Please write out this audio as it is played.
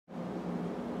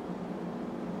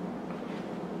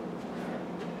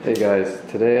Hey guys,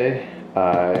 today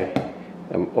I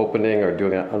am opening or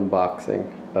doing an unboxing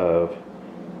of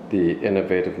the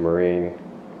Innovative Marine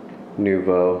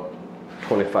NUVO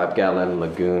 25-gallon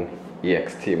Lagoon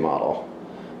EXT model.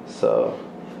 So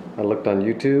I looked on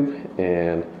YouTube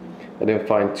and I didn't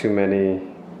find too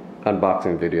many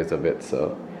unboxing videos of it,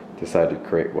 so decided to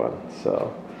create one.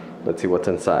 So let's see what's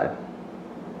inside.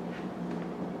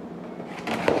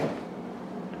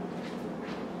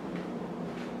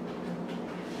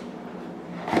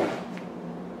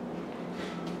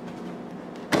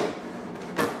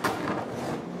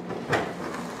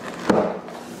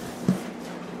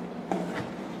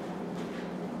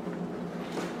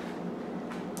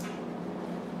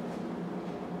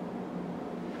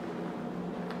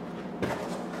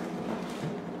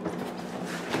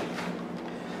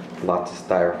 Lots of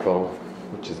styrofoam,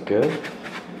 which is good.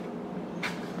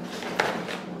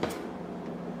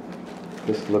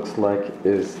 This looks like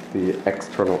is the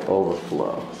external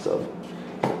overflow. So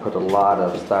I put a lot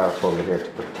of styrofoam in here to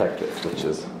protect it, which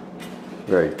is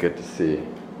very good to see.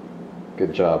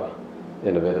 Good job,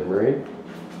 Innovative Marine.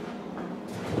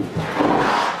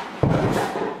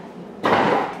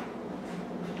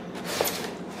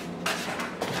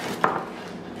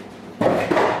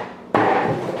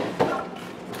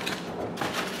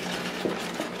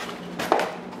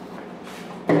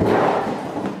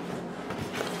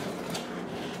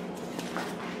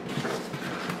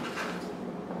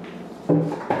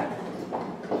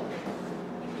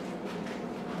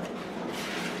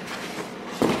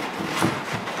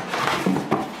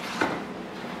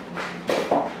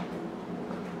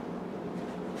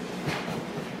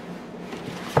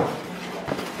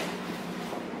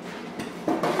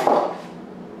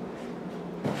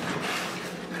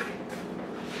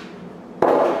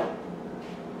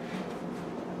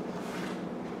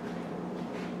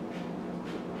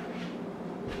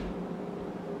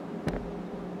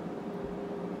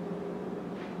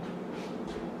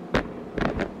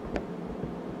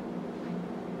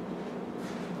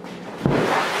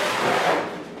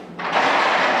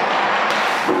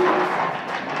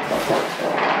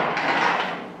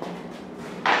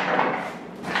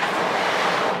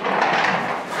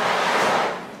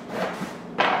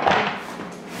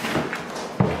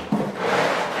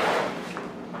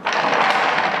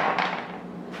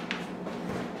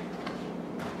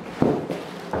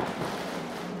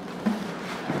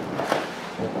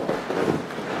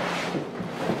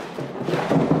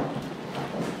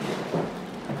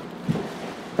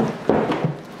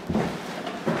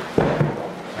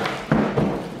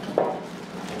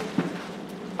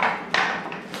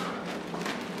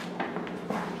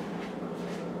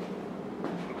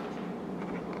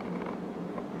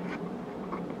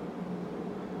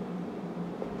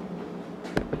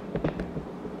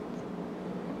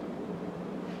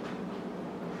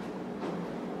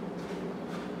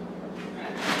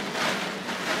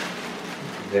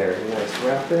 Very nice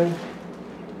wrapping.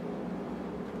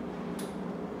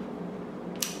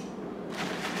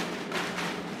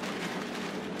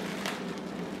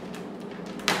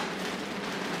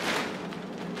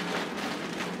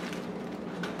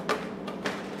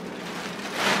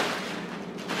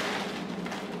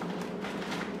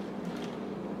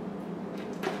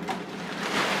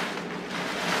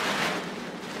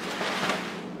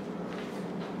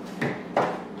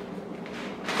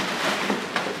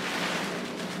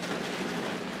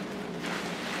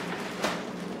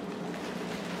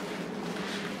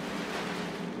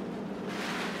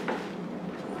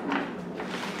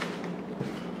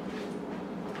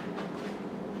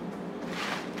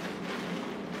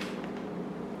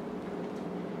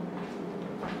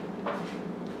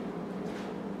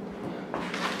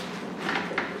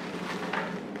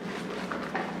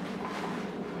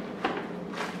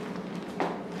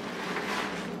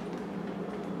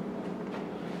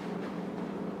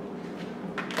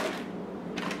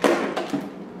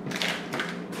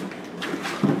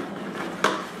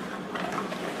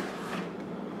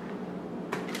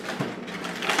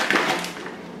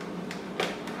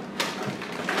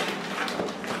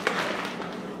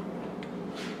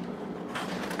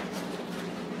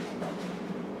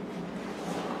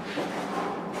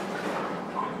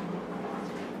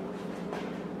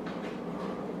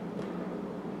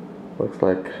 Looks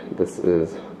like this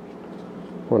is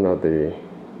one of the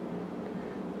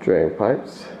drain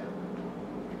pipes.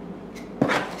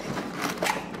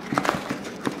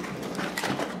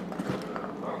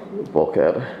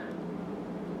 Bulkhead.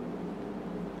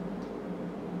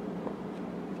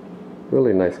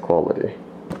 Really nice quality.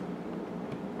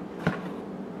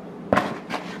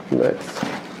 Next,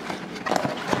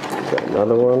 got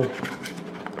another one.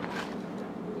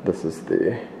 This is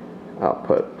the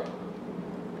output.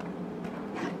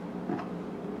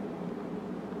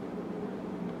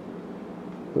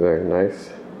 Very nice.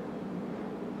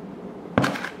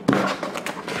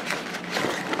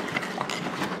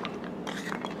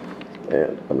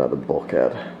 And another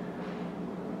bulkhead.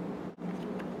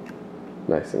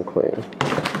 Nice and clean.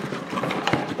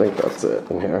 I think that's it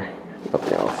in here.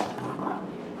 Nothing else.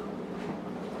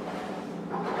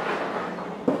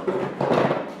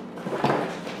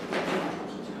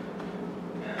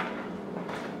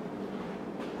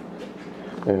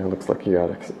 And it looks like you got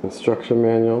an instruction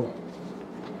manual.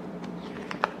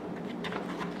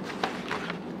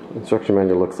 Instruction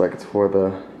manual looks like it's for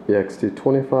the EXT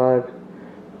 25,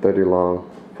 30 long,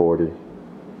 40,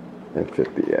 and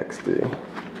 50 EXT.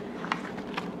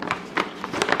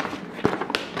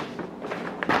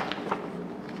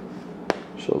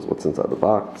 Shows what's inside the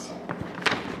box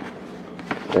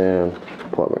and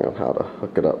plumbing on how to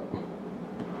hook it up.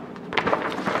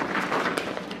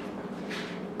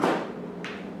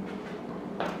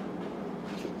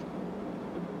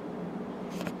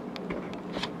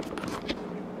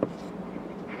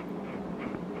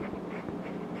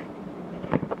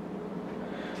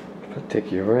 Take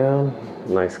you around,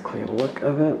 nice clean look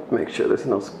of it. Make sure there's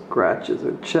no scratches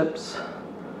or chips.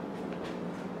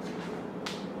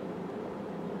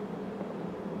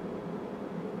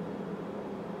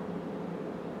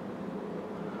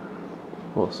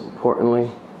 Most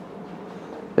importantly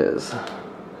is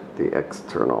the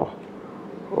external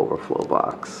overflow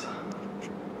box.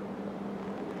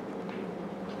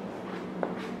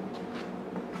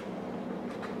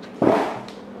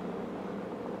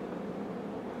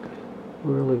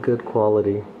 Really good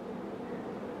quality.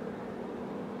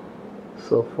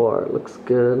 So far it looks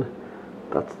good.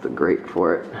 That's the grate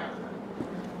for it.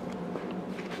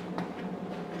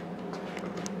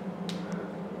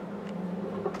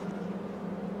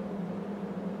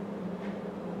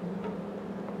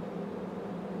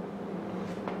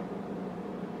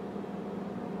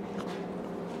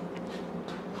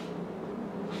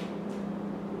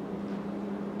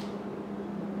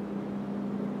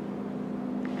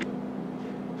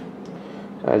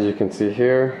 As you can see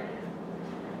here,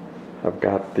 I've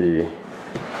got the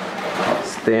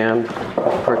stand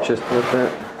purchased with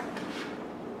it,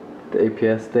 the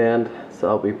APS stand, so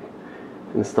I'll be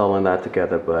installing that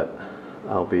together, but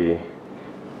I'll be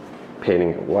painting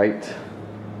it white,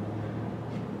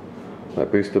 my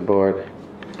booster board.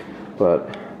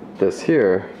 But this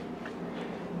here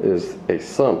is a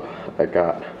sump I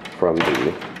got from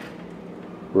the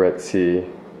Red Sea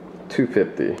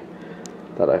 250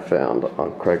 that I found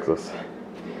on Craigslist,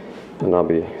 and I'll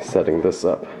be setting this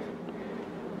up.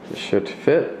 It should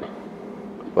fit,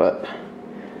 but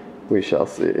we shall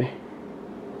see.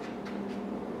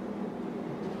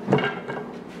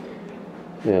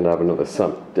 And I have another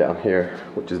sump down here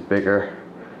which is bigger,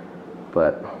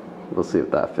 but we'll see if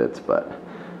that fits. But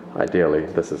ideally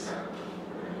this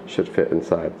should fit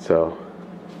inside, so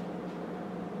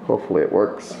hopefully it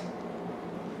works.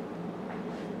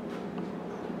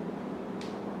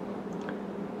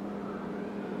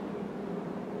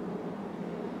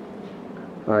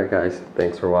 Alright guys,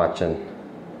 thanks for watching.